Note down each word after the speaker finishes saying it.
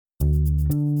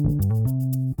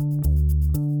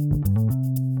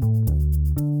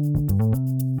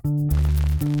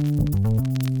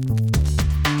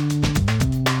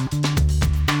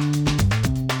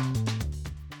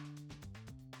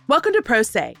Welcome to Pro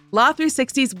Se, Law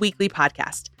 360's weekly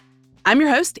podcast. I'm your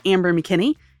host, Amber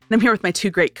McKinney, and I'm here with my two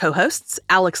great co-hosts,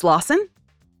 Alex Lawson.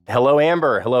 Hello,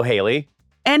 Amber. Hello, Haley.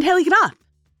 And Haley Knopf.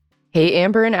 Hey,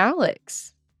 Amber and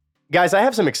Alex. Guys, I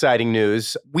have some exciting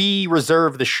news. We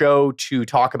reserve the show to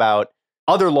talk about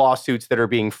other lawsuits that are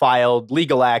being filed,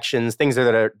 legal actions, things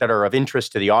that are of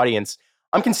interest to the audience.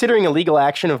 I'm considering a legal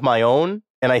action of my own,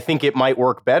 and I think it might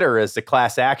work better as a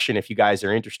class action if you guys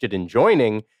are interested in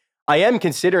joining. I am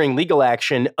considering legal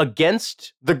action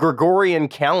against the Gregorian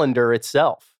calendar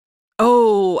itself.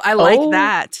 Oh, I like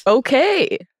that.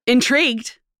 Okay.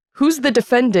 Intrigued. Who's the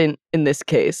defendant in this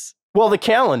case? Well, the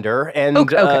calendar and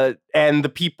and the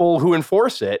people who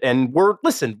enforce it. And we're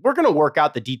going to work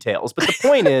out the details. But the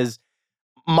point is,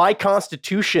 my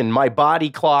constitution, my body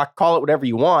clock, call it whatever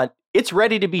you want, it's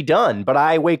ready to be done. But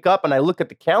I wake up and I look at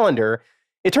the calendar.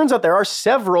 It turns out there are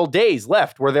several days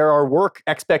left where there are work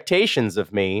expectations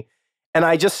of me. And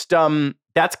I just,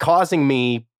 that's causing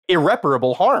me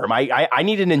irreparable harm. I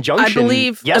need an injunction. I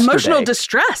believe yesterday. Emotional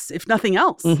distress, if nothing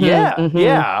else. Mm-hmm.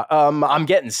 Yeah. I'm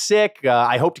getting sick.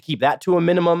 I hope to keep that to a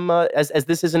minimum as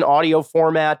this is an audio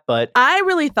format. But I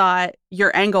really thought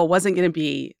your angle wasn't going to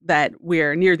be that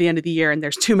we're near the end of the year and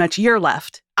there's too much year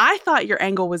left. I thought your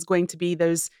angle was going to be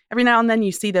those, every now and then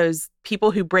you see those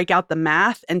people who break out the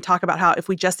math and talk about how if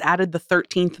we just added the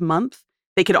 13th month,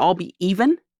 they could all be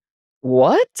even.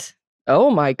 What?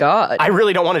 Oh my God. I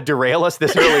really don't want to derail us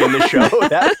this early in the show.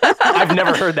 I've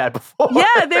never heard that before.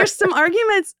 Yeah, there's some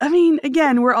arguments. I mean,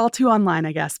 again, we're all too online,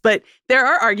 I guess. But there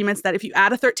are arguments that if you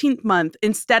add a 13th month,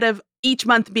 instead of each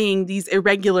month being these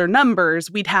irregular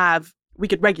numbers, we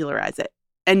could regularize it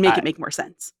and make it make more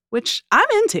sense, which I'm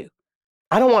into.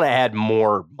 I don't want to add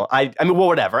more. I mean, well,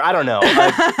 whatever. I don't know.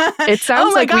 It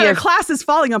sounds like our class is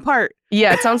falling apart.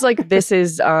 Yeah, it sounds like this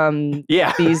is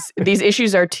these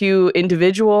issues are too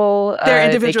individual. They're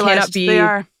individualized.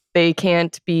 They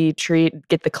can't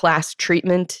get the class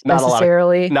treatment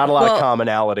necessarily. Not a lot of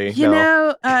commonality. You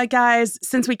know, guys,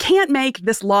 since we can't make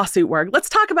this lawsuit work, let's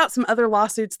talk about some other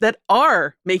lawsuits that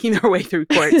are making their way through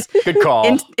courts. Good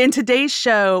call. In today's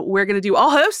show, we're going to do all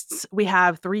hosts. We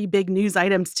have 3 big news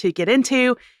items to get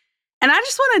into. And I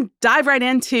just want to dive right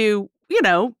into,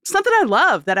 something I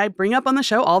love that I bring up on the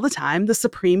show all the time, the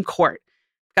Supreme Court.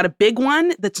 Got a big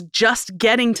one that's just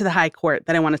getting to the High Court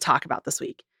that I want to talk about this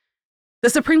week. The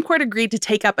Supreme Court agreed to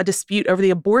take up a dispute over the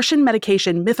abortion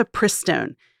medication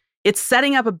mifepristone. It's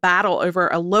setting up a battle over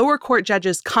a lower court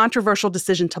judge's controversial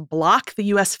decision to block the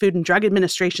U.S. Food and Drug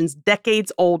Administration's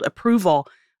decades-old approval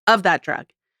of that drug.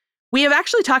 We have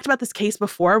actually talked about this case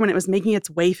before when it was making its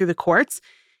way through the courts.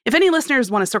 If any listeners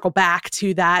want to circle back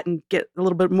to that and get a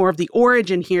little bit more of the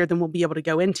origin here, then we'll be able to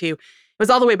go into. It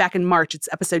was all the way back in March. It's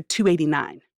episode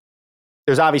 289.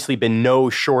 There's obviously been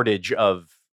no shortage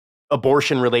of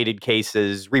abortion-related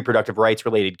cases, reproductive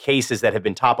rights-related cases that have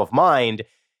been top of mind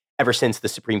ever since the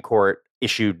Supreme Court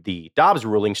issued the Dobbs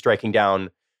ruling striking down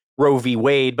Roe v.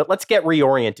 Wade. But let's get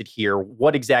reoriented here.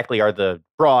 What exactly are the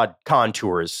broad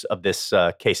contours of this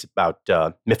case about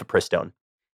mifepristone?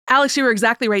 Alex, you were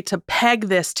exactly right to peg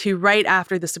this to right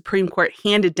after the Supreme Court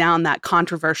handed down that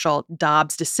controversial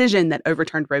Dobbs decision that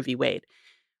overturned Roe v. Wade.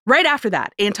 Right after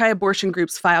that, anti-abortion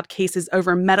groups filed cases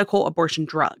over medical abortion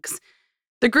drugs.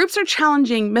 The groups are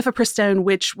challenging mifepristone,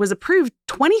 which was approved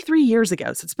 23 years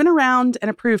ago, so it's been around and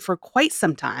approved for quite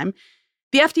some time.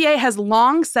 The FDA has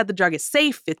long said the drug is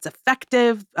safe, it's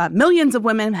effective, millions of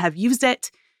women have used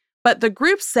it, but the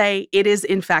groups say it is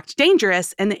in fact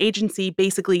dangerous, and the agency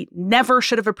basically never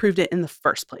should have approved it in the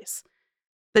first place.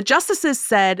 The justices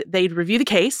said they'd review the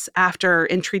case after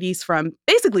entreaties from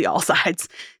basically all sides.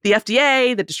 The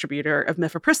FDA, the distributor of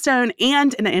mifepristone,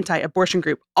 and an anti-abortion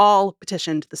group all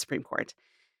petitioned the Supreme Court.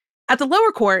 At the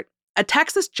lower court, a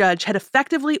Texas judge had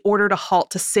effectively ordered a halt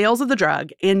to sales of the drug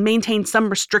and maintained some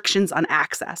restrictions on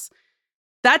access.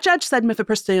 That judge said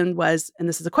mifepristone was, and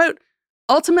this is a quote,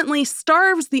 ultimately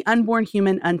starves the unborn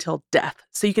human until death.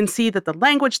 So you can see that the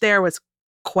language there was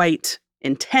quite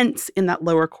intense in that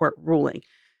lower court ruling.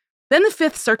 Then the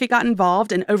Fifth Circuit got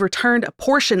involved and overturned a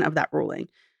portion of that ruling.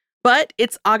 But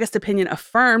its August opinion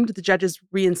affirmed the judge's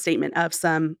reinstatement of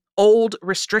some old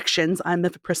restrictions on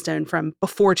mifepristone from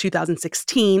before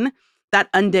 2016 that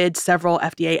undid several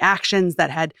FDA actions that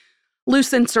had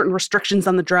loosened certain restrictions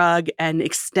on the drug and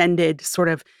extended sort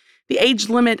of the age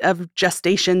limit of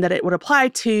gestation that it would apply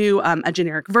to, a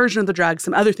generic version of the drug,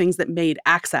 some other things that made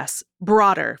access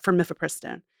broader for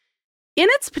mifepristone. In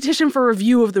its petition for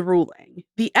review of the ruling,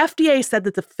 the FDA said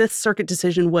that the Fifth Circuit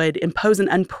decision would impose an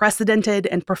unprecedented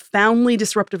and profoundly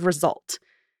disruptive result.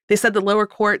 They said the lower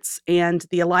courts and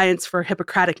the Alliance for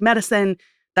Hippocratic Medicine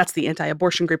that's the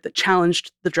anti-abortion group that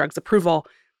challenged the drug's approval,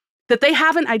 that they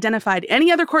haven't identified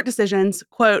any other court decisions,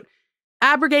 quote,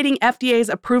 abrogating FDA's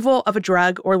approval of a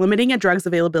drug or limiting a drug's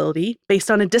availability based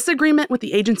on a disagreement with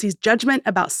the agency's judgment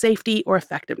about safety or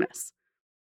effectiveness.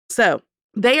 So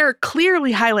they are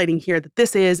clearly highlighting here that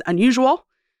this is unusual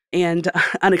and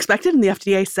unexpected, and the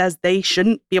FDA says they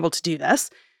shouldn't be able to do this.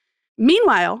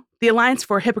 Meanwhile, the Alliance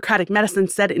for Hippocratic Medicine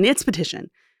said in its petition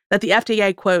that the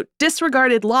FDA, quote,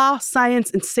 disregarded law,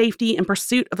 science, and safety in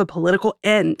pursuit of a political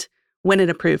end when it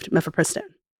approved mifepristone.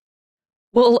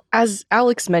 Well, as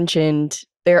Alex mentioned,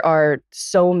 there are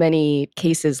so many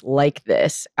cases like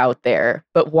this out there,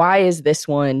 but why is this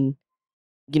one,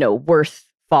 worth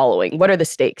following? What are the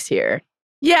stakes here?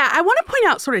 Yeah, I want to point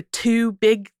out sort of two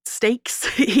big stakes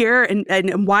here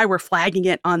and why we're flagging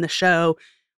it on the show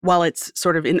while it's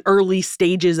sort of in early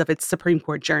stages of its Supreme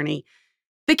Court journey.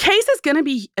 The case is going to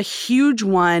be a huge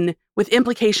one with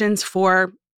implications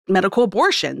for medical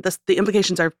abortion. The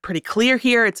implications are pretty clear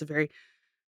here. It's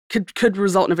could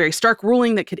result in a very stark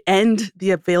ruling that could end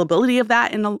the availability of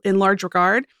that in large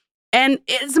regard. And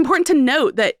it's important to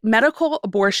note that medical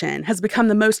abortion has become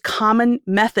the most common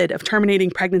method of terminating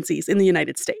pregnancies in the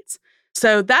United States.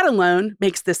 So that alone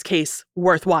makes this case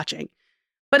worth watching.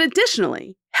 But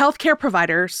additionally, healthcare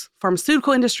providers,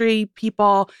 pharmaceutical industry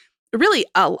people, really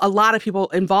a lot of people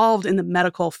involved in the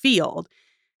medical field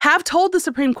have told the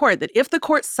Supreme Court that if the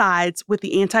court sides with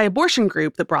the anti-abortion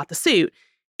group that brought the suit,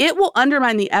 it will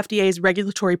undermine the FDA's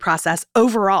regulatory process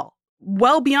overall,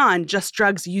 well beyond just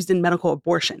drugs used in medical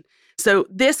abortion. So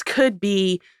this could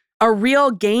be a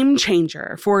real game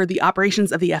changer for the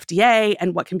operations of the FDA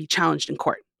and what can be challenged in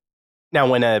court. Now,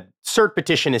 when a cert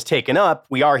petition is taken up,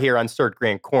 we are here on Cert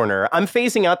Grant Corner. I'm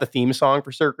phasing out the theme song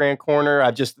for Cert Grant Corner.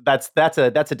 That's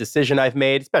a decision I've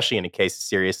made, especially in a case as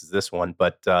serious as this one.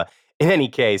 But in any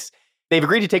case, they've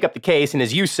agreed to take up the case, and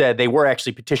as you said, they were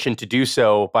actually petitioned to do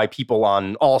so by people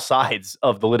on all sides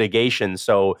of the litigation.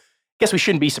 So I guess we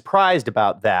shouldn't be surprised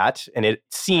about that. And it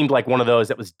seemed like one of those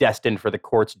that was destined for the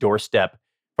court's doorstep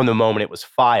from the moment it was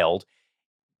filed.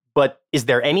 But is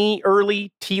there any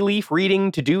early tea leaf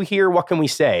reading to do here? What can we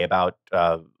say about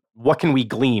what can we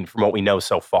glean from what we know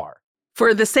so far?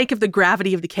 For the sake of the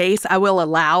gravity of the case, I will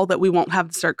allow that we won't have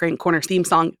the Cert Grant Corner theme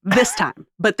song this time.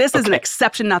 But this is an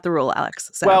exception, not the rule,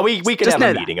 Alex. So well, we could have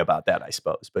a meeting about that, I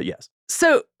suppose. But yes.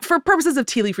 So for purposes of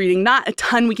tea leaf reading, not a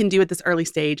ton we can do at this early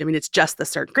stage. I mean, it's just the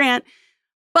cert grant.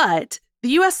 But the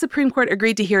U.S. Supreme Court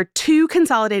agreed to hear two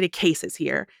consolidated cases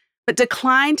here, but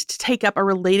declined to take up a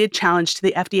related challenge to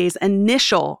the FDA's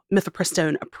initial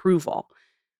mifepristone approval.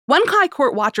 One high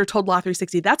court watcher told Law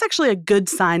 360 that's actually a good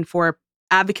sign for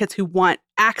advocates who want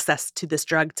access to this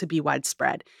drug to be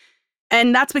widespread.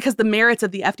 And that's because the merits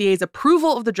of the FDA's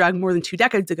approval of the drug more than 2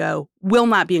 decades ago will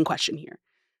not be in question here.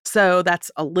 So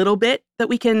that's a little bit that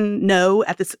we can know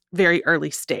at this very early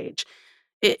stage.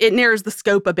 It narrows the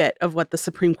scope a bit of what the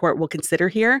Supreme Court will consider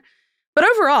here. But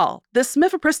overall, this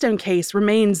mifepristone case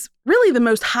remains really the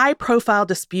most high-profile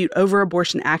dispute over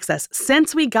abortion access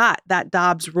since we got that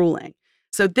Dobbs ruling.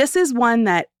 So this is one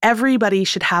that everybody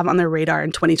should have on their radar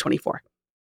in 2024.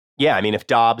 Yeah, I mean, if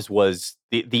Dobbs was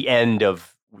the end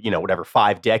of,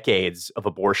 5 decades of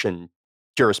abortion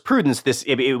jurisprudence,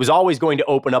 it was always going to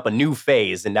open up a new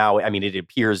phase. And now, I mean, it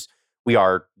appears we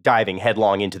are diving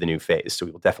headlong into the new phase. So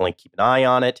we will definitely keep an eye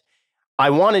on it. I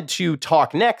wanted to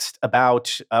talk next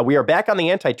about, we are back on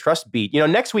the antitrust beat.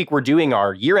 Next week we're doing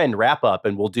our year-end wrap-up,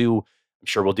 and I'm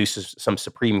sure we'll do some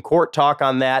Supreme Court talk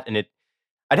on that. And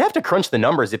I'd have to crunch the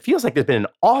numbers. It feels like there's been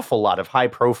an awful lot of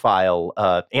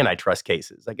high-profile antitrust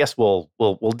cases. I guess we'll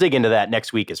dig into that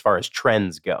next week as far as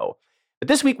trends go. But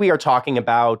this week we are talking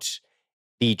about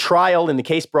the trial in the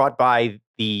case brought by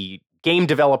the game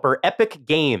developer Epic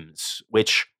Games,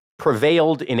 which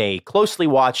prevailed in a closely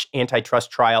watched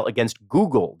antitrust trial against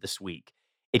Google this week.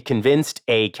 It convinced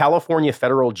a California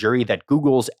federal jury that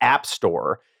Google's App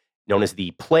Store, known as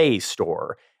the Play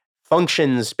Store,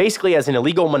 functions basically as an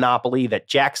illegal monopoly that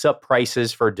jacks up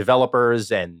prices for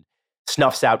developers and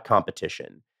snuffs out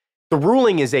competition. The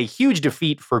ruling is a huge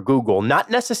defeat for Google, not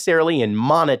necessarily in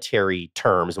monetary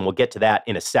terms, and we'll get to that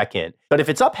in a second. But if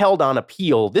it's upheld on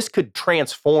appeal, this could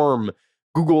transform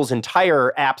Google's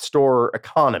entire App Store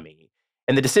economy.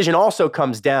 And the decision also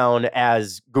comes down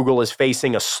as Google is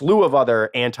facing a slew of other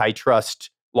antitrust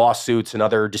lawsuits and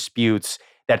other disputes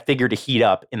that figure to heat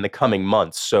up in the coming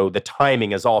months. So the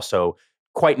timing is also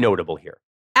quite notable here.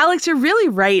 Alex, you're really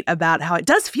right about how it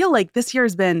does feel like this year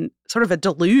has been sort of a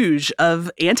deluge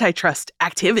of antitrust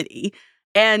activity.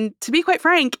 And to be quite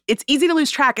frank, it's easy to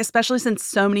lose track, especially since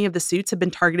so many of the suits have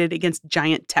been targeted against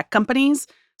giant tech companies.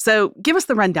 So give us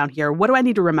the rundown here. What do I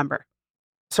need to remember?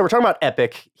 So we're talking about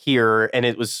Epic here, and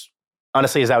it was,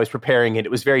 honestly, as I was preparing it,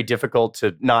 it was very difficult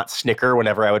to not snicker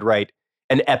whenever I would write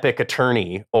an epic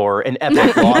attorney or an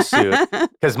epic lawsuit,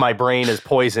 because my brain is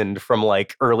poisoned from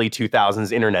like early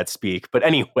 2000s internet speak. But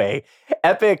anyway,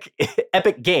 Epic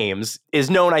Games is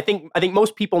known, I think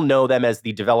most people know them as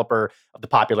the developer of the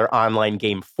popular online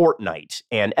game Fortnite.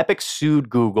 And Epic sued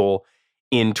Google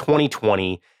in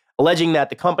 2020, alleging that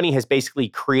the company has basically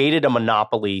created a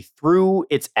monopoly through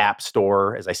its app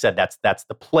store. As I said, that's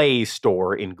the Play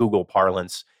Store in Google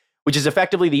parlance, which is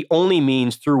effectively the only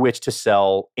means through which to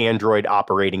sell Android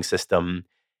operating system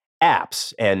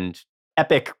apps. And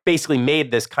Epic basically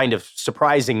made this kind of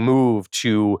surprising move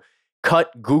to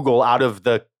cut Google out of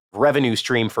the revenue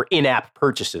stream for in-app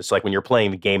purchases. So like when you're playing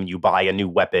the game and you buy a new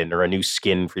weapon or a new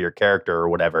skin for your character or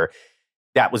whatever,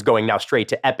 that was going now straight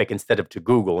to Epic instead of to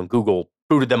Google. And Google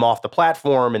booted them off the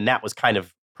platform, and that was kind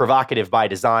of provocative by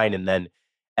design. And then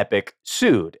Epic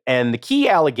sued. And the key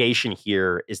allegation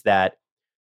here is that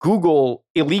Google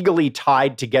illegally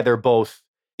tied together both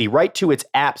the right to its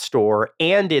app store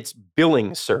and its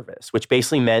billing service, which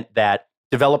basically meant that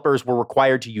developers were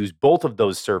required to use both of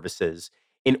those services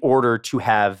in order to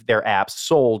have their apps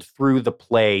sold through the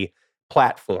Play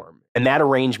platform. And that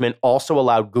arrangement also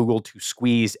allowed Google to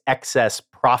squeeze excess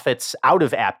profits out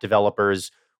of app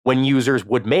developers when users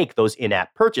would make those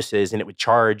in-app purchases, and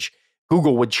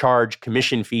Google would charge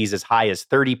commission fees as high as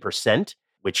 30%,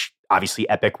 which obviously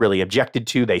Epic really objected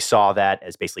to. They saw that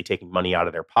as basically taking money out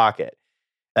of their pocket.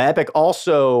 Epic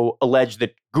also alleged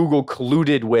that Google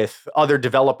colluded with other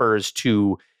developers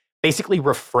to basically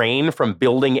refrain from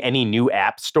building any new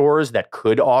app stores that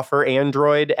could offer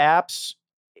Android apps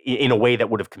in a way that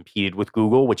would have competed with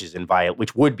Google, which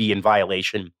would be in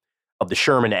violation of the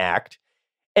Sherman Act.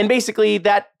 And basically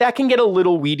that can get a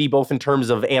little weedy, both in terms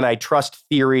of antitrust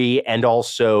theory and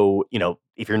also,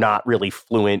 if you're not really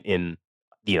fluent in,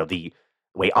 the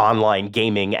way online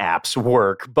gaming apps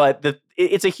work. But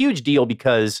it's a huge deal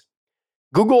because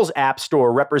Google's App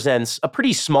Store represents a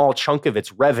pretty small chunk of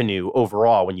its revenue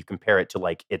overall when you compare it to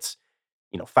like its,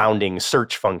 founding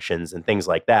search functions and things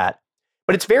like that.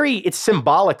 But it's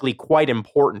symbolically quite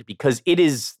important because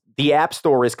the App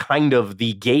Store is kind of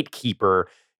the gatekeeper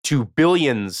to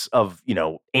billions of,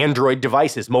 Android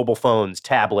devices, mobile phones,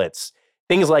 tablets,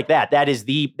 things like that. That is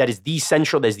the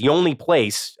only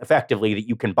place effectively that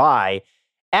you can buy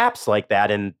apps like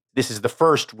that. And this is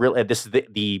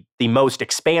the most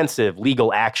expansive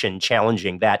legal action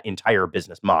challenging that entire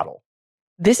business model.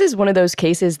 This is one of those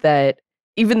cases that,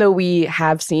 even though we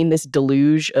have seen this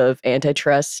deluge of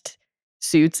antitrust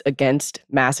suits against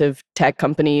massive tech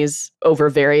companies over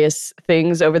various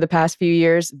things over the past few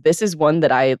years, this is one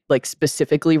that I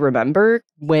specifically remember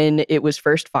when it was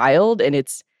first filed, and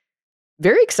it's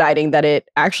very exciting that it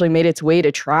actually made its way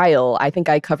to trial. I think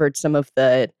I covered some of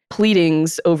the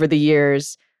pleadings over the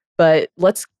years, but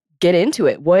let's get into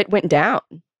it. What went down?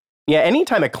 Yeah,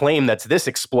 anytime a claim that's this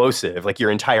explosive, like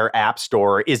your entire app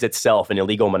store is itself an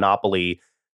illegal monopoly,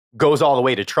 goes all the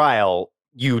way to trial,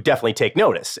 you definitely take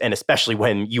notice, and especially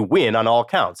when you win on all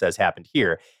counts, as happened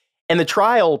here. And the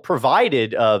trial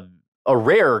provided a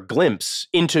rare glimpse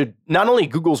into not only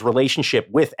Google's relationship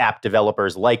with app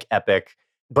developers like Epic,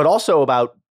 but also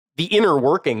about the inner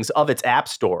workings of its app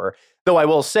store. Though I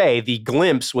will say the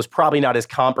glimpse was probably not as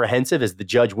comprehensive as the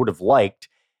judge would have liked.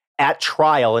 At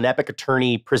trial, an Epic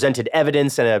attorney presented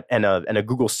evidence, and a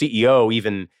Google CEO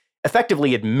even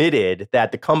effectively admitted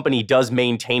that the company does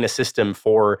maintain a system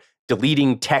for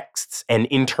deleting texts and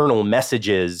internal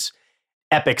messages.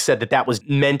 Epic said that was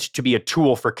meant to be a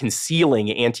tool for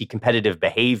concealing anti-competitive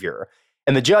behavior.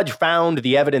 And the judge found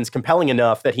the evidence compelling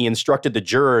enough that he instructed the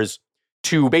jurors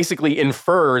to basically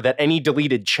infer that any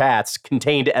deleted chats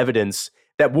contained evidence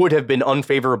that would have been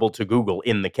unfavorable to Google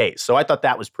in the case. So I thought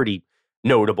that was pretty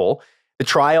notable. The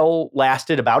trial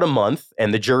lasted about a month,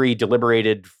 and the jury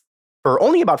deliberated for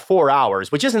only about 4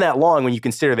 hours, which isn't that long when you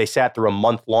consider they sat through a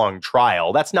month-long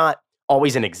trial. That's not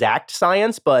always an exact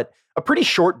science, but a pretty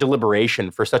short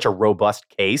deliberation for such a robust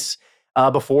case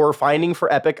before finding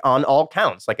for Epic on all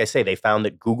counts. Like I say, they found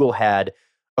that Google had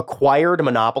acquired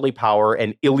monopoly power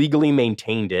and illegally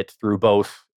maintained it through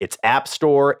both its app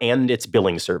store and its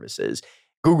billing services.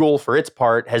 Google, for its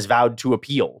part, has vowed to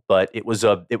appeal, but it was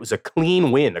a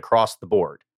clean win across the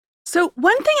board. So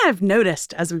one thing I've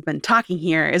noticed as we've been talking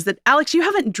here is that, Alex, you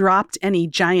haven't dropped any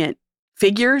giant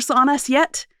figures on us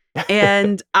yet.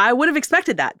 And I would have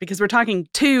expected that because we're talking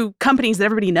two companies that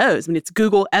everybody knows. I mean, it's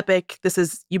Google, Epic. This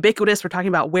is ubiquitous. We're talking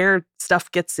about where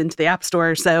stuff gets into the App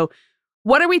Store. So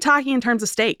what are we talking in terms of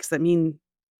stakes? I mean,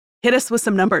 hit us with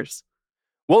some numbers.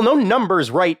 Well, no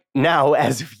numbers right now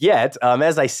as of yet.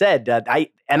 As I said,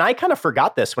 And I kind of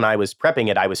forgot this when I was prepping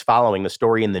it. I was following the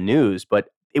story in the news, but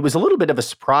it was a little bit of a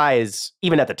surprise,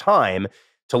 even at the time,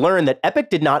 to learn that Epic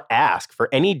did not ask for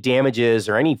any damages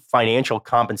or any financial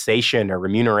compensation or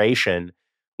remuneration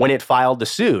when it filed the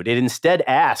suit. It instead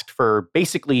asked for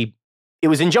basically, it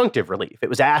was injunctive relief. It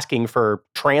was asking for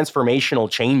transformational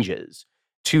changes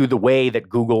to the way that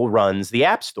Google runs the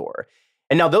App Store.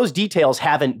 And now those details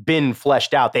haven't been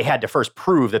fleshed out. They had to first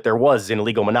prove that there was an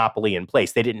illegal monopoly in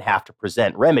place. They didn't have to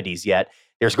present remedies yet.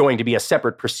 There's going to be a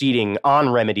separate proceeding on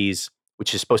remedies,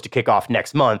 which is supposed to kick off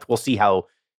next month. We'll see how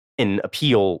an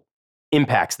appeal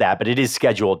impacts that, but it is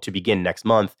scheduled to begin next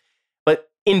month. But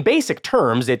in basic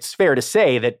terms, it's fair to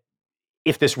say that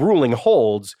if this ruling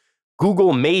holds,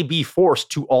 Google may be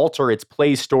forced to alter its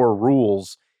Play Store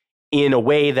rules in a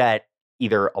way that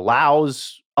either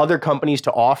allows other companies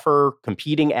to offer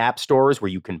competing app stores where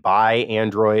you can buy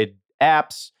Android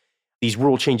apps. These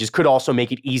rule changes could also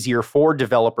make it easier for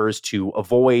developers to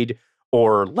avoid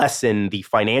or lessen the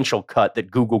financial cut that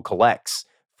Google collects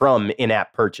from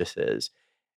in-app purchases.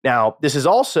 Now, this is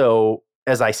also,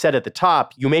 as I said at the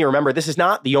top, you may remember this is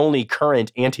not the only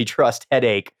current antitrust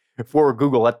headache for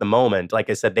Google at the moment. Like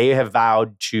I said, they have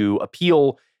vowed to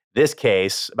appeal this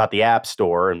case about the App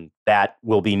Store, and that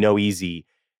will be no easy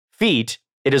feat.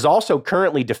 It is also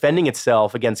currently defending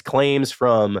itself against claims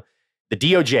from the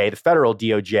DOJ, the federal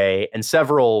DOJ, and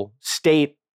several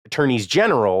state attorneys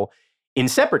general in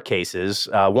separate cases,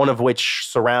 one of which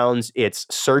surrounds its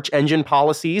search engine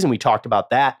policies. And we talked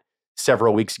about that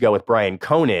several weeks ago with Brian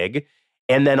Koenig.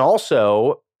 And then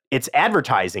also its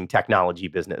advertising technology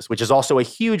business, which is also a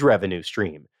huge revenue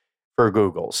stream for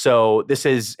Google. So this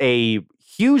is a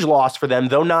huge loss for them,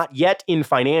 though not yet in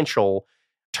financial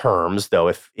terms, though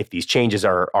if these changes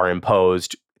are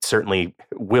imposed, it certainly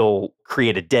will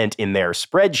create a dent in their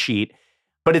spreadsheet.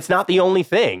 But it's not the only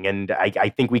thing. And I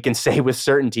think we can say with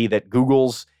certainty that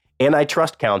Google's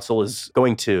Antitrust Council is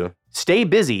going to stay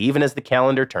busy even as the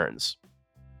calendar turns.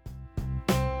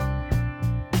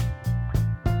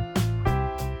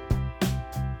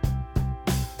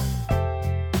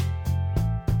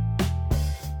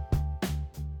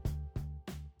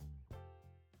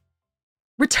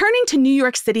 Returning to New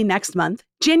York City next month,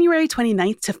 January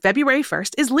 29th to February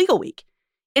 1st, is Legal Week.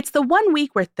 It's the one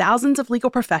week where thousands of legal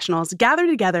professionals gather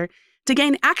together to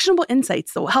gain actionable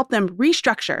insights that will help them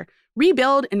restructure,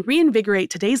 rebuild, and reinvigorate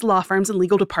today's law firms and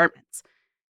legal departments.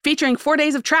 Featuring 4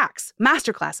 days of tracks,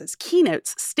 masterclasses,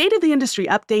 keynotes, state-of-the-industry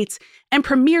updates, and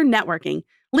premier networking,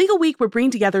 Legal Week will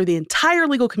bring together the entire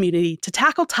legal community to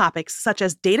tackle topics such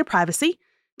as data privacy,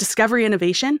 discovery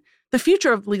innovation, the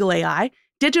future of legal AI,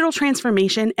 digital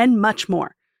transformation, and much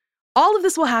more. All of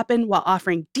this will happen while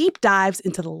offering deep dives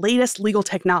into the latest legal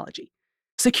technology.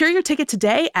 Secure your ticket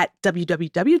today at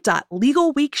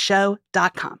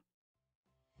www.legalweekshow.com.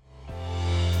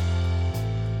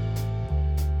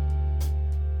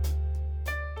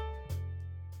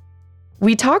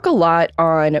 We talk a lot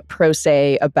on Pro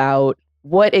Se about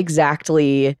what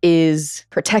exactly is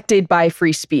protected by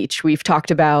free speech. We've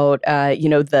talked about,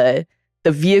 the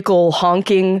vehicle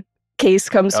honking case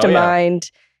comes to mind.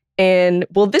 And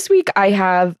well, this week I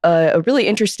have a really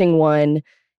interesting one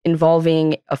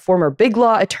involving a former Big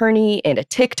Law attorney and a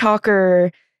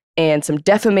TikToker and some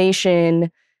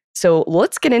defamation. So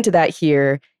let's get into that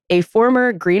here. A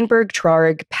former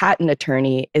Greenberg-Traurig patent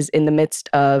attorney is in the midst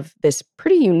of this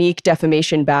pretty unique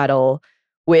defamation battle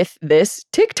with this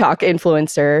TikTok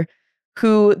influencer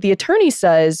who the attorney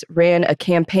says ran a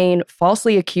campaign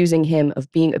falsely accusing him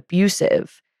of being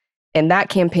abusive. And that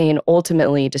campaign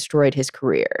ultimately destroyed his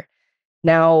career.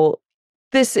 Now,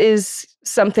 this is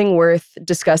something worth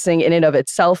discussing in and of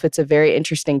itself. It's a very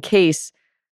interesting case.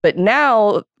 But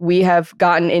now we have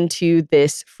gotten into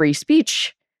this free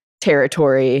speech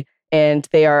territory, and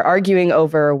they are arguing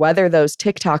over whether those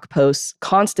TikTok posts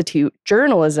constitute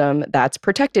journalism that's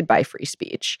protected by free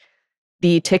speech.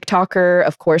 The TikToker,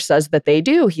 of course, says that they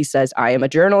do. He says, I am a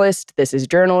journalist. This is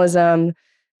journalism.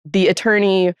 The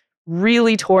attorney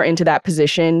really tore into that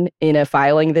position in a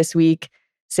filing this week,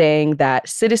 saying that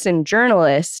citizen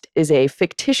journalist is a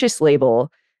fictitious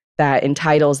label that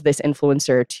entitles this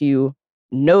influencer to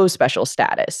no special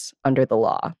status under the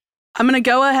law. I'm going to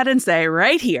go ahead and say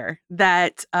right here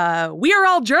that we are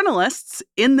all journalists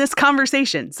in this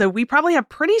conversation. So we probably have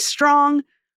pretty strong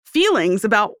feelings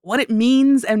about what it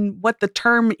means and what the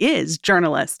term is,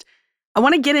 journalist. I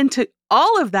want to get into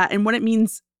all of that and what it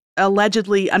means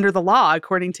allegedly under the law,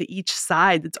 according to each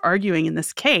side that's arguing in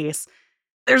this case.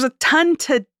 There's a ton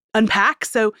to unpack.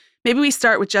 So maybe we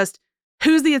start with just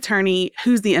who's the attorney,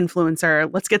 who's the influencer.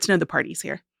 Let's get to know the parties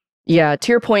here. Yeah,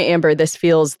 to your point, Amber,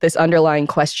 this underlying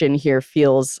question here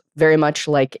feels very much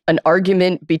like an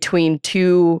argument between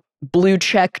two blue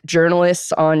check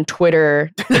journalists on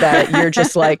Twitter that you're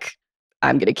just like,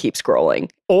 I'm going to keep scrolling.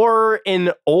 Or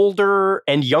an older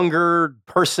and younger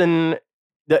person,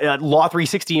 Law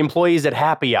 360 employees at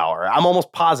happy hour. I'm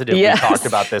almost positive we talked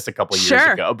about this a couple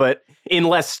years ago, but in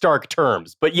less stark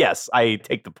terms. But yes, I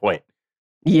take the point.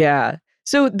 Yeah.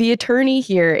 So the attorney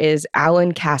here is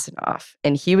Alan Kasanoff,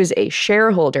 and he was a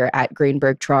shareholder at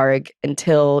Greenberg Traurig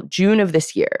until June of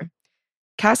this year.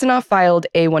 Kasanoff filed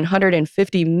a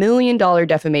 $150 million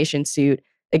defamation suit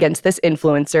against this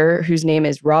influencer whose name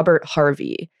is Robert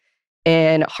Harvey.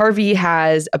 And Harvey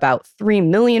has about 3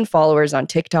 million followers on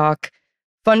TikTok.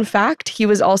 Fun fact, he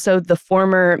was also the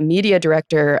former media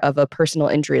director of a personal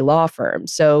injury law firm.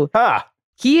 So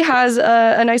he has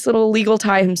a nice little legal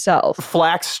tie himself.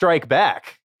 Flax strike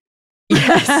back.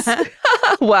 Yes.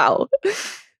 Wow.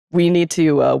 We need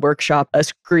to workshop a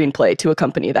screenplay to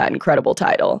accompany that incredible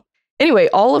title. Anyway,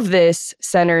 all of this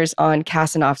centers on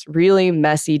Kasanoff's really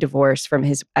messy divorce from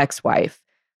his ex-wife,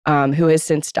 who has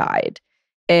since died.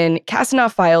 And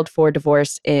Kasanoff filed for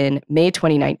divorce in May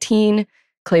 2019,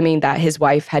 claiming that his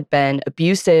wife had been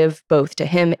abusive both to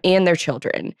him and their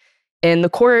children. And the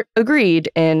court agreed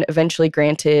and eventually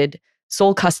granted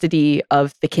sole custody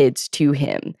of the kids to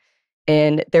him.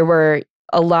 And there were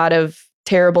a lot of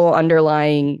terrible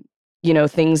underlying,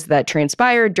 things that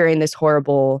transpired during this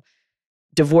horrible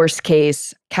divorce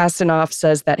case. Kasanoff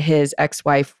says that his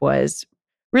ex-wife was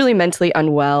really mentally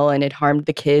unwell and had harmed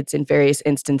the kids in various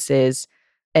instances.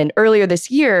 And earlier this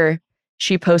year,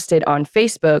 she posted on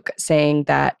Facebook saying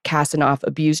that Kasanoff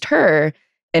abused her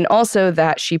and also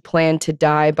that she planned to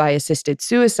die by assisted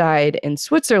suicide in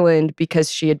Switzerland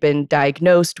because she had been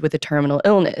diagnosed with a terminal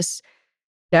illness.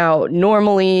 Now,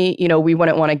 normally, we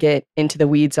wouldn't want to get into the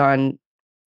weeds on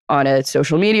a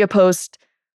social media post,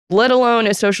 let alone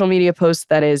a social media post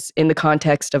that is in the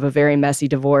context of a very messy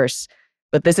divorce.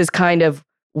 But this is kind of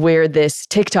where this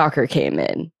TikToker came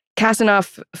in.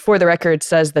 Kasanoff, for the record,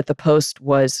 says that the post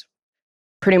was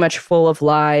pretty much full of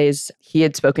lies. He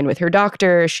had spoken with her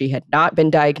doctor. She had not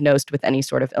been diagnosed with any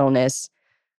sort of illness.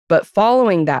 But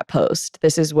following that post,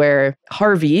 this is where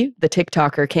Harvey, the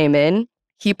TikToker, came in.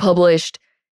 He published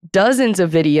dozens of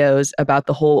videos about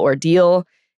the whole ordeal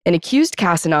and accused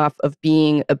Kasanoff of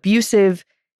being abusive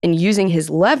and using his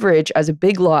leverage as a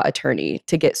big law attorney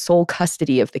to get sole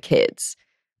custody of the kids.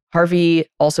 Harvey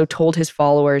also told his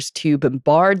followers to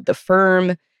bombard the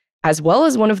firm, as well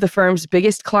as one of the firm's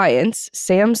biggest clients,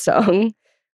 Samsung,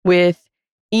 with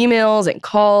emails and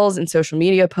calls and social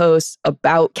media posts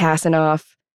about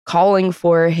Kasanoff, calling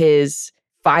for his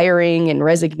firing and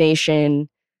resignation.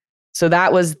 So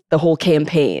that was the whole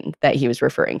campaign that he was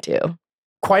referring to.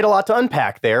 Quite a lot to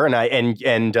unpack there,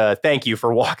 and thank you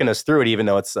for walking us through it, even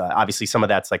though it's obviously some of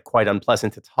that's like quite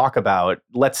unpleasant to talk about.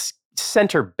 Let's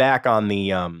center back on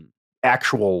the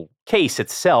actual case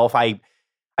itself. I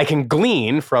can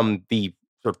glean from the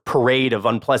sort of parade of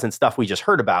unpleasant stuff we just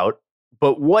heard about,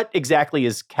 but what exactly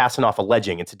is Kasanoff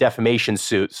alleging? It's a defamation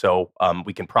suit, so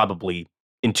we can probably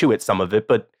intuit some of it,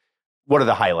 but what are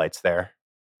the highlights there?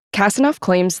 Kasanoff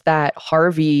claims that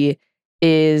Harvey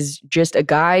is just a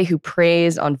guy who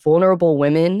preys on vulnerable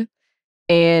women,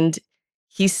 and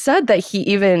he said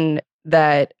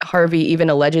that Harvey even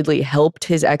allegedly helped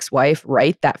his ex-wife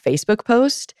write that Facebook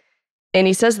post. And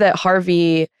he says that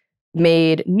Harvey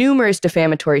made numerous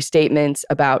defamatory statements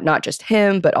about not just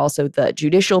him, but also the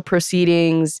judicial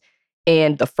proceedings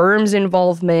and the firm's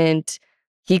involvement.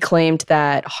 He claimed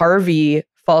that Harvey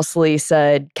falsely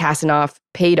said Kasanoff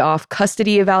paid off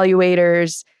custody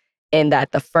evaluators and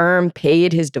that the firm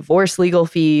paid his divorce legal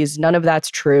fees. None of that's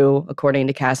true, according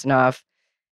to Kasanoff.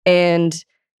 And,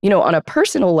 on a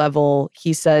personal level,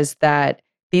 he says that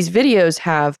these videos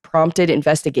have prompted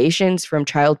investigations from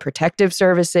Child Protective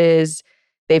Services.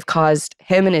 They've caused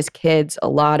him and his kids a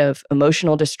lot of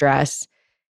emotional distress.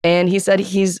 And he said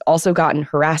he's also gotten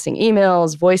harassing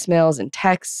emails, voicemails, and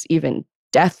texts, even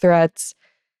death threats.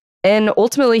 And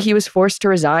ultimately, he was forced to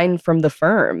resign from the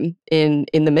firm in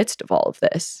the midst of all of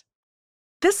this.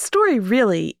 This story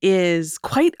really is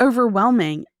quite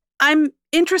overwhelming. I'm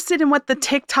interested in what the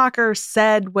TikToker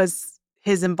said was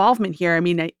his involvement here. I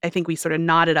mean, I think we sort of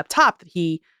nodded up top that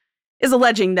he is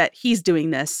alleging that he's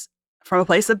doing this from a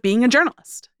place of being a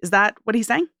journalist. Is that what he's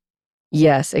saying?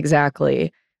 Yes,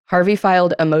 exactly. Harvey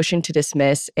filed a motion to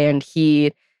dismiss, and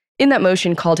he, in that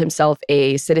motion, called himself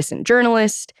a citizen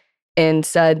journalist and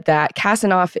said that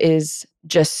Kasanoff is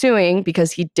just suing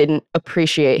because he didn't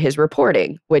appreciate his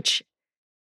reporting, which,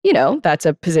 that's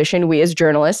a position we as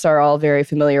journalists are all very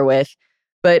familiar with.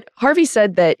 But Harvey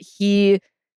said that he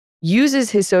uses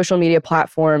his social media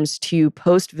platforms to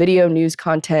post video news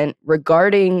content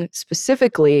regarding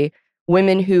specifically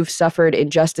women who've suffered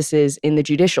injustices in the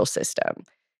judicial system.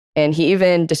 And he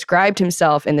even described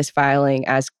himself in this filing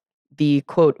as the,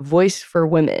 quote, voice for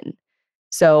women.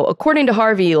 So according to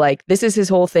Harvey, like, this is his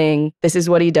whole thing. This is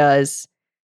what he does.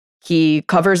 He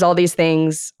covers all these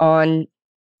things on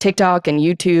TikTok and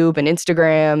YouTube and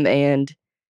Instagram, and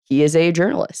he is a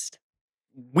journalist.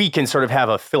 We can sort of have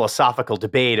a philosophical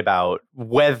debate about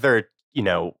whether,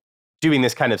 doing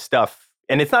this kind of stuff,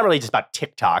 and it's not really just about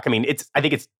TikTok. I mean, I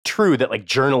think it's true that like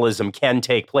journalism can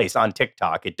take place on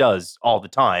TikTok. It does all the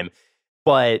time.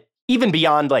 But even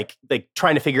beyond like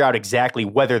trying to figure out exactly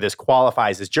whether this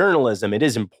qualifies as journalism, it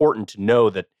is important to know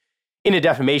that in a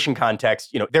defamation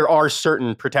context, there are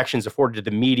certain protections afforded to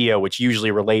the media, which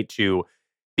usually relate to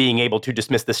being able to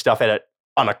dismiss this stuff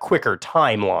on a quicker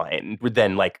timeline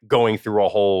than like going through a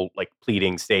whole like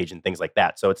pleading stage and things like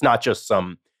that. So it's not just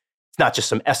some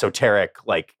esoteric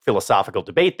like philosophical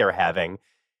debate they're having.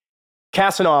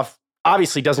 Kasanoff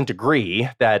obviously doesn't agree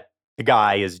that the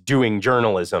guy is doing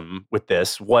journalism with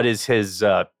this. What is his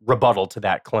rebuttal to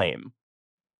that claim?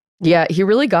 Yeah, he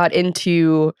really got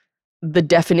into the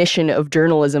definition of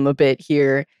journalism a bit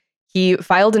here. He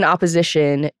filed an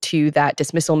opposition to that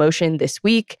dismissal motion this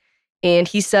week, and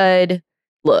he said,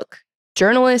 look,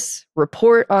 journalists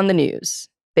report on the news.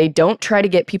 They don't try to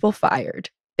get people fired.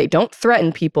 They don't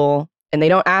threaten people, and they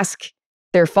don't ask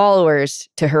their followers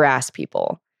to harass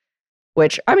people.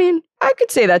 Which, I mean, I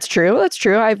could say that's true. That's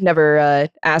true. I've never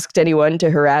asked anyone to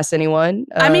harass anyone.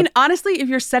 I mean, honestly, if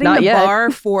you're setting the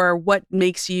bar for what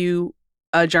makes you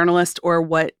a journalist or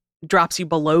what drops you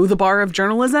below the bar of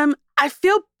journalism, I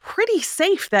feel pretty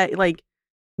safe that like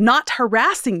not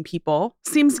harassing people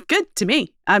seems good to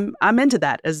me. I'm into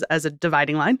that as a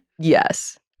dividing line.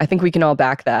 Yes, I think we can all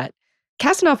back that.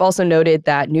 Kasanoff also noted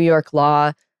that New York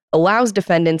law allows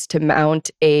defendants to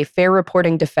mount a fair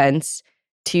reporting defense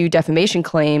to defamation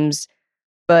claims,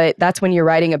 but that's when you're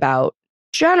writing about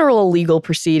general legal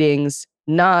proceedings,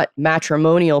 not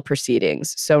matrimonial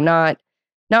proceedings. So not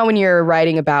when you're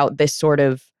writing about this sort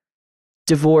of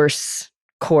divorce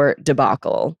court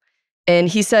debacle. And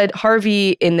he said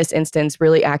Harvey, in this instance,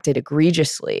 really acted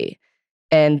egregiously,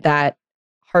 and that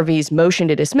Harvey's motion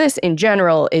to dismiss in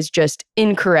general is just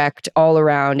incorrect all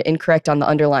around, incorrect on the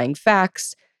underlying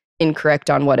facts, incorrect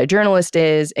on what a journalist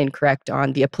is, incorrect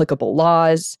on the applicable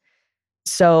laws.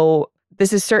 So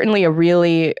this is certainly a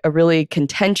really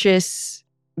contentious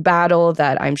battle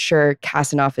that I'm sure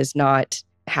Kasanoff is not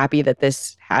happy that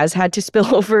this has had to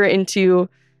spill over into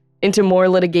more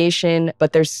litigation,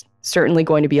 but there's certainly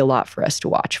going to be a lot for us to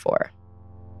watch for.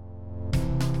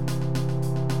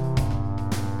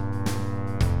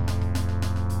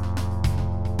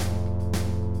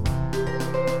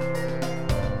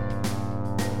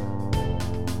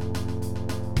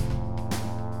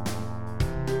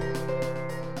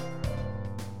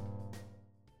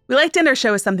 We like to end our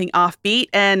show with something offbeat.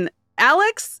 And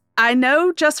Alex, I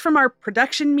know just from our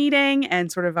production meeting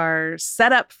and sort of our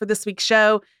setup for this week's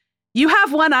show, you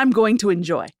have one I'm going to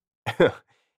enjoy.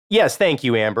 Yes, thank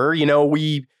you, Amber.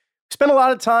 We spend a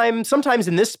lot of time, sometimes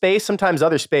in this space, sometimes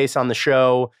other space on the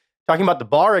show, talking about the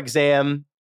bar exam.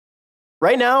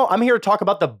 Right now, I'm here to talk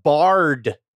about the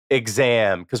Bard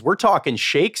exam, because we're talking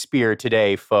Shakespeare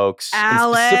today, folks.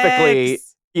 Alex! And specifically,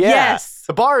 yes,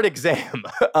 the Bard exam.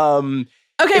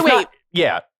 Okay, wait.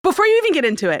 Yeah. Before you even get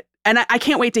into it, and I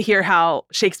can't wait to hear how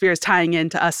Shakespeare is tying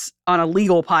into us on a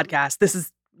legal podcast. This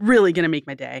is really going to make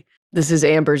my day. This is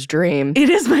Amber's dream. It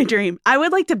is my dream. I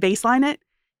would like to baseline it.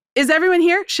 Is everyone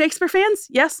here Shakespeare fans?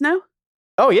 Yes, no?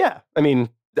 Oh, yeah. I mean,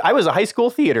 I was a high school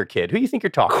theater kid. Who do you think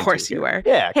you're talking to? Of course you were.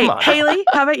 Yeah, hey, come on. Haley,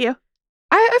 how about you?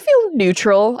 I feel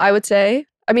neutral, I would say.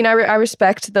 I mean, I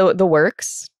respect the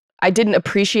works. I didn't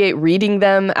appreciate reading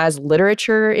them as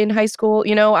literature in high school.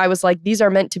 I was like, these are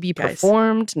meant to be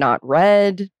performed, not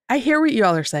read. I hear what you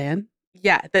all are saying.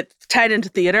 Yeah, that's tied into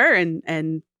theater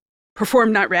and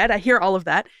performed, not read. I hear all of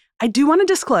that. I do want to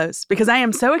disclose, because I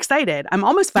am so excited, I'm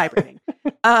almost vibrating,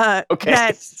 Okay.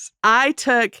 that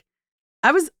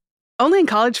I was only in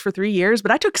college for 3 years, but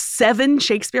I took 7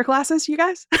 Shakespeare classes, you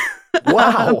guys.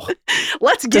 Wow.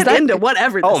 Let's get into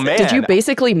whatever this is. Man. Did you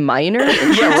basically minor?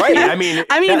 Yeah, right. I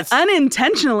mean,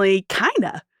 unintentionally, kind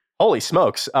of. Holy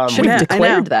smokes. Should have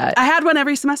declared that. I had one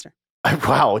every semester.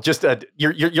 Wow, just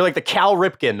you're like the Cal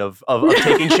Ripken of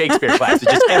taking Shakespeare classes.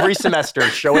 Just every semester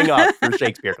showing up for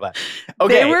Shakespeare class.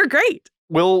 Okay, they were great.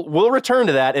 We'll return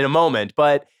to that in a moment,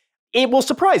 but it will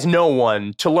surprise no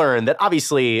one to learn that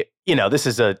obviously, this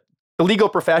is the legal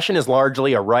profession is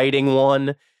largely a writing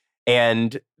one,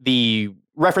 and the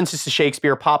references to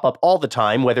Shakespeare pop up all the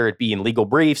time, whether it be in legal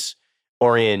briefs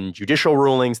or in judicial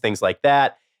rulings, things like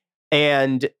that.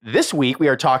 And this week, we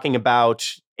are talking about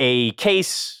a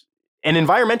case, an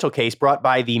environmental case brought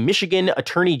by the Michigan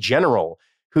Attorney General,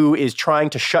 who is trying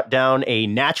to shut down a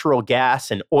natural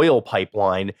gas and oil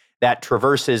pipeline that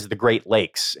traverses the Great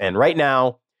Lakes. And right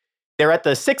now, they're at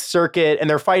the Sixth Circuit, and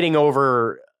they're fighting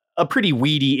over a pretty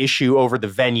weedy issue over the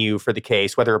venue for the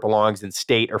case, whether it belongs in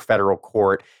state or federal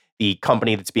court. The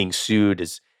company that's being sued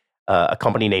is a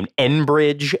company named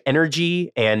Enbridge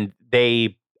Energy, and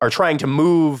they are trying to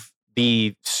move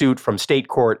the suit from state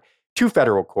court to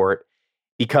federal court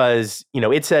because,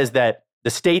 it says that the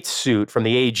state's suit from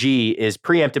the AG is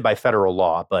preempted by federal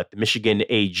law, but the Michigan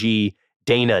AG,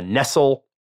 Dana Nessel,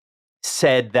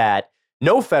 said that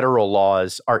no federal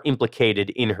laws are implicated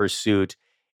in her suit,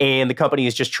 and the company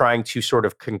is just trying to sort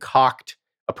of concoct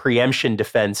a preemption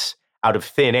defense out of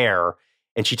thin air.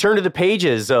 And she turned to the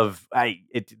pages of,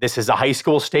 this is a high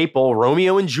school staple,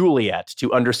 Romeo and Juliet,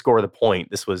 to underscore the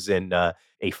point. This was in a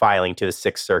filing to the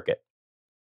Sixth Circuit.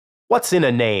 What's in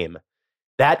a name?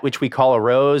 That which we call a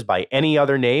rose by any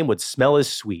other name would smell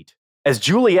as sweet. As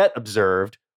Juliet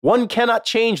observed, one cannot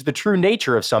change the true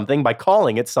nature of something by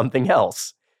calling it something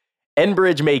else.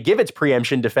 Enbridge may give its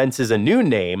preemption defenses a new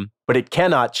name, but it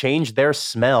cannot change their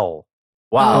smell.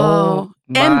 Wow. Oh,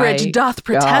 Enbridge doth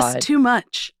protest too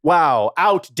much. Wow.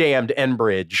 Out, damned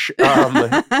Enbridge.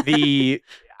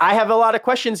 I have a lot of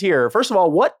questions here. First of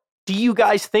all, what do you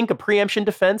guys think a preemption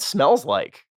defense smells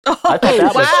like? I thought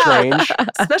that was strange.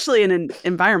 Especially in an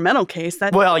environmental case.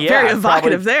 That's very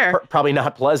evocative there. Probably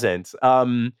not pleasant.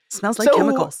 Smells like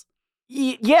chemicals.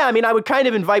 Yeah, I would kind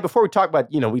of invite, before we talk about,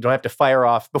 we don't have to fire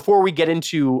off, before we get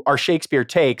into our Shakespeare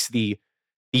takes, the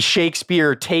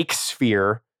Shakespeare take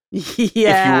sphere, if you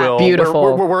will.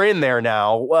 Beautiful. We're in there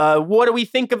now. What do we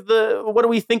think of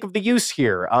the use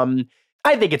here?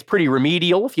 I think it's pretty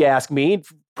remedial, if you ask me.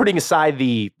 Putting aside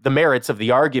the merits of the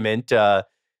argument,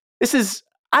 this is,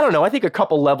 I don't know, I think a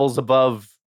couple levels above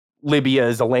Libya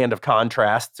is a land of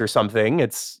contrasts or something.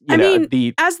 It's,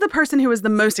 as the person who was the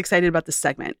most excited about this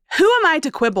segment, who am I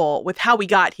to quibble with how we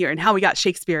got here and how we got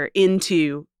Shakespeare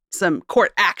into some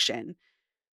court action?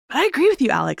 But I agree with you,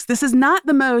 Alex. This is not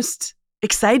the most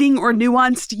exciting or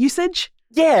nuanced usage.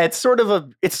 Yeah, it's sort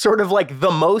of like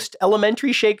the most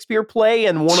elementary Shakespeare play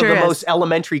and one of the most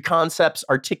elementary concepts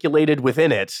articulated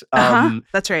within it.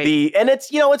 That's right. And it's,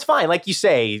 it's fine. Like you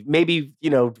say, maybe,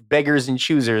 beggars and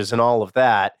choosers and all of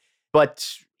that. But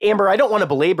Amber, I don't want to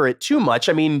belabor it too much.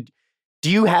 Do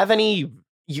you have any?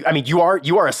 You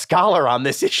are a scholar on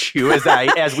this issue,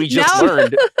 as we just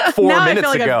learned 4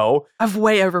 minutes ago. I've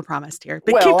way overpromised here.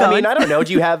 But keep going. I don't know.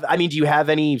 Do you have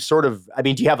any sort of?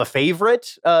 Do you have a favorite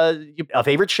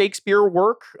Shakespeare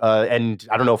work? And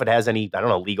I don't know if it has any,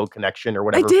 legal connection or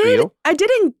whatever for you. I did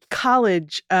in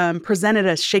college present at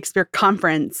a Shakespeare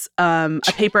conference a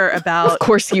paper about, of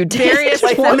course you did, various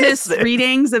feminist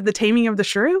readings of The Taming of the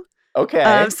Shrew.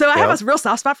 Okay. So I have a real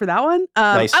soft spot for that one.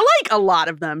 Nice. I like a lot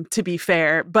of them, to be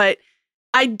fair, but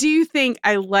I do think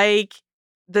I like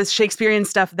the Shakespearean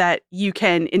stuff that you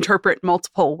can interpret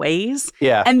multiple ways.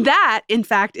 Yeah. And that, in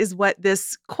fact, is what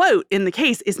this quote in the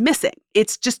case is missing.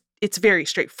 It's very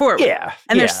straightforward. Yeah.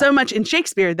 And there's so much in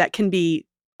Shakespeare that can be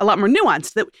a lot more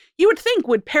nuanced that you would think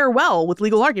would pair well with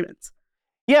legal arguments.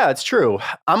 Yeah, it's true.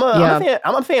 I'm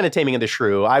a fan of Taming of the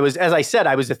Shrew. As I said,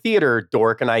 I was a theater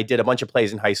dork, and I did a bunch of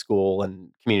plays in high school and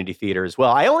community theater as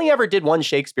well. I only ever did one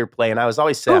Shakespeare play, and I was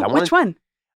always sad. Which one?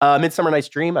 Midsummer Night's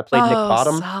Dream. I played Nick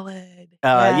Bottom. Solid.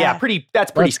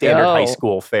 That's pretty standard high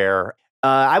school fare.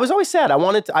 I was always sad. I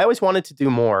always wanted to do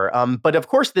more. But of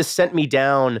course, this sent me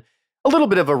down a little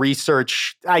bit of a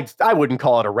research. I wouldn't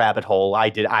call it a rabbit hole.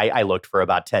 I looked for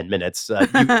about 10 minutes.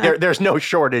 There's no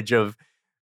shortage of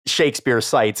Shakespeare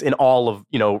sites in all of,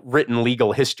 written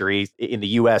legal history in the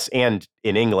US and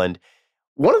in England.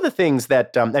 One of the things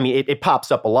that, it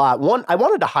pops up a lot. I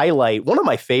wanted to highlight one of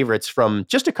my favorites from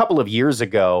just a couple of years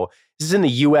ago. This is in the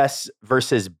US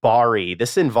versus Bari.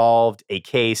 This involved a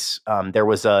case. There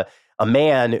was a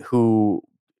man who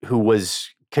was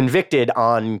convicted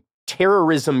on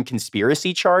terrorism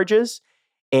conspiracy charges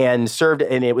and served,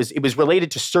 and it was related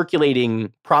to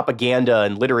circulating propaganda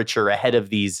and literature ahead of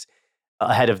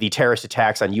the terrorist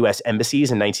attacks on U.S.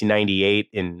 embassies in 1998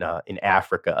 in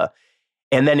Africa.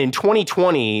 And then in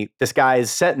 2020, this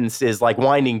guy's sentence is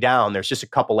winding down. There's just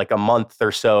a month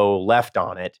or so left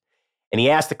on it. And he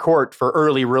asked the court for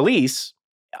early release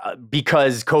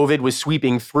because COVID was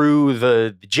sweeping through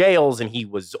the jails, and he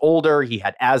was older, he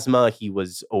had asthma, he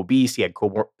was obese, he had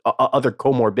other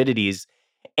comorbidities.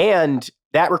 And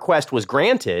that request was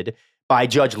granted, by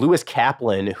Judge Lewis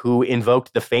Kaplan, who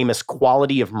invoked the famous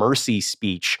quality of mercy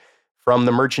speech from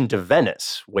The Merchant of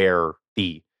Venice, where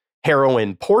the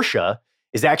heroine Portia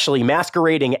is actually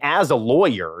masquerading as a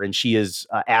lawyer, and she is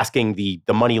asking the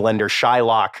moneylender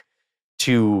Shylock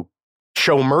to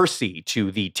show mercy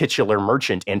to the titular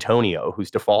merchant Antonio,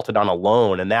 who's defaulted on a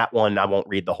loan. And that one, I won't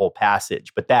read the whole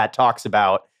passage, but that talks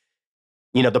about,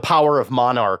 the power of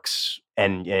monarchs.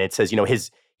 And it says,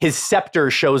 his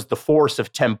scepter shows the force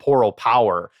of temporal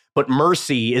power, but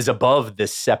mercy is above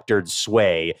this sceptered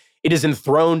sway. It is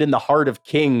enthroned in the heart of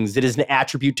kings. It is an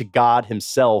attribute to God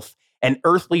himself. And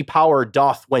earthly power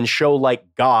doth when show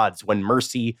like gods, when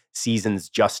mercy seasons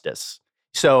justice.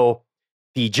 So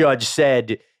the judge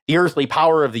said, the earthly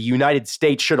power of the United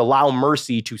States should allow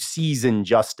mercy to season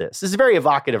justice. This is very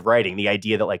evocative writing, the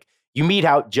idea that you mete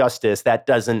out justice, that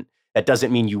doesn't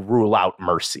mean you rule out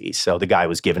mercy. So the guy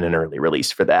was given an early release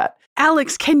for that.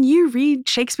 Alex, can you read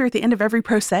Shakespeare at the end of every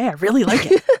pro se? I really like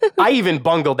it. I even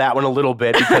bungled that one a little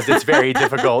bit because it's very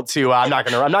difficult to. I'm not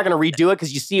gonna redo it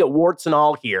because you see it warts and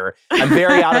all here. I'm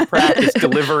very out of practice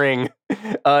delivering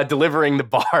the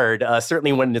bard.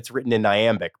 Certainly when it's written in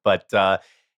iambic, but.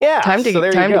 Yeah, time to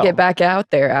get back out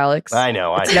there, Alex. I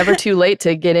know. It's never too late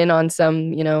to get in on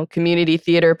some, community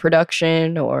theater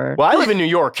production or. Well, I live in New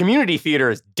York. Community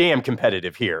theater is damn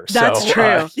competitive here. That's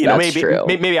true.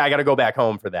 Maybe I got to go back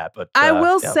home for that. But I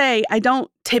will say, I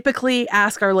don't typically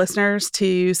ask our listeners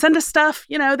to send us stuff.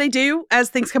 They do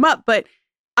as things come up, but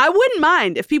I wouldn't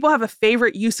mind if people have a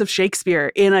favorite use of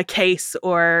Shakespeare in a case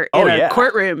or in a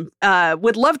courtroom.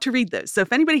 Would love to read those. So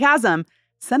if anybody has them,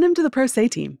 send them to the Pro Se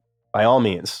team. By all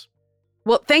means.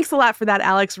 Well, thanks a lot for that,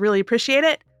 Alex. Really appreciate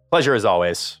it. Pleasure as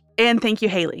always. And thank you,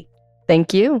 Haley.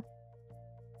 Thank you.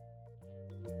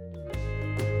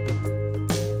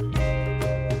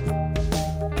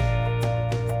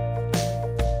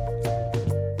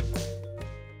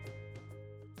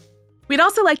 We'd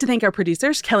also like to thank our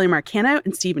producers, Kelly Marcano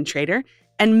and Stephen Trader,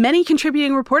 and many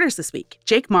contributing reporters this week,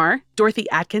 Jake Marr, Dorothy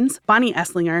Atkins, Bonnie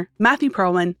Esslinger, Matthew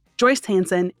Perlman, Joyce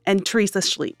Hansen, and Teresa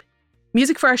Schleep.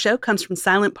 Music for our show comes from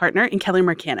Silent Partner and Kelly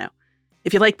Marcano.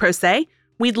 If you like Pro Se,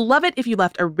 we'd love it if you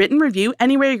left a written review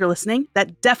anywhere you're listening.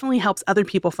 That definitely helps other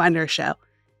people find our show.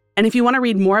 And if you want to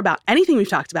read more about anything we've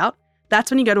talked about, that's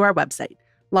when you go to our website,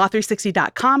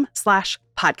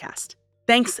 law360.com/podcast.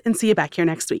 Thanks, and see you back here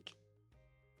next week.